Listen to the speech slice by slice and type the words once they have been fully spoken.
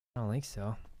I don't think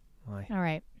so. Why? All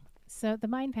right. So the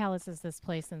mind palace is this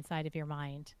place inside of your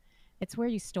mind. It's where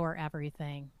you store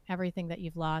everything, everything that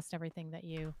you've lost, everything that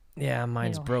Yeah,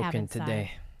 mine's have broken inside.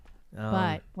 today.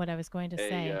 But what I was going to Hey,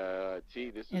 say T,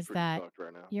 this is is for you that talked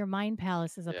right now. your mind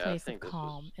palace is a Yeah, I place of think this was.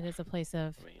 calm. It is a place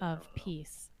of I mean, I of don't know.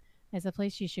 peace. It's a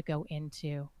place you should go into.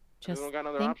 We don't Just got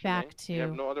another think option, man. back We have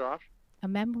to no other option. a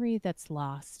memory that's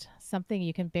lost, something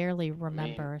you can barely I mean,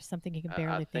 remember, something you can I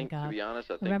barely think think, to of. be honest,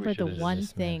 I think we Remember the should What have is just one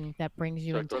this, man? thing that brings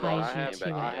you took and the Look, loss ties and you came back to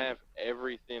to I it. have family.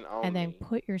 everything And on then me,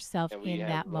 put yourself and we in have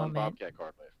that one moment. Bobcat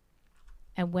card left.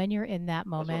 And when you're in that That's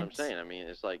what I'm moment, saying. I mean,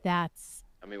 it's like, that's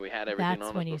I mean, we had everything that's on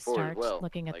us when you before as start well.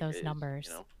 looking at Like, those it's, you numbers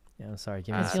know, Yeah, I'm sorry.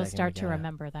 Give me a because you'll second. We start to gotta.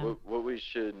 remember them. what we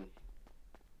should.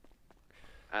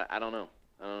 I don't know.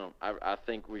 I don't know. I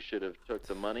think we should have took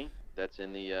the money that's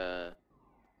in the original.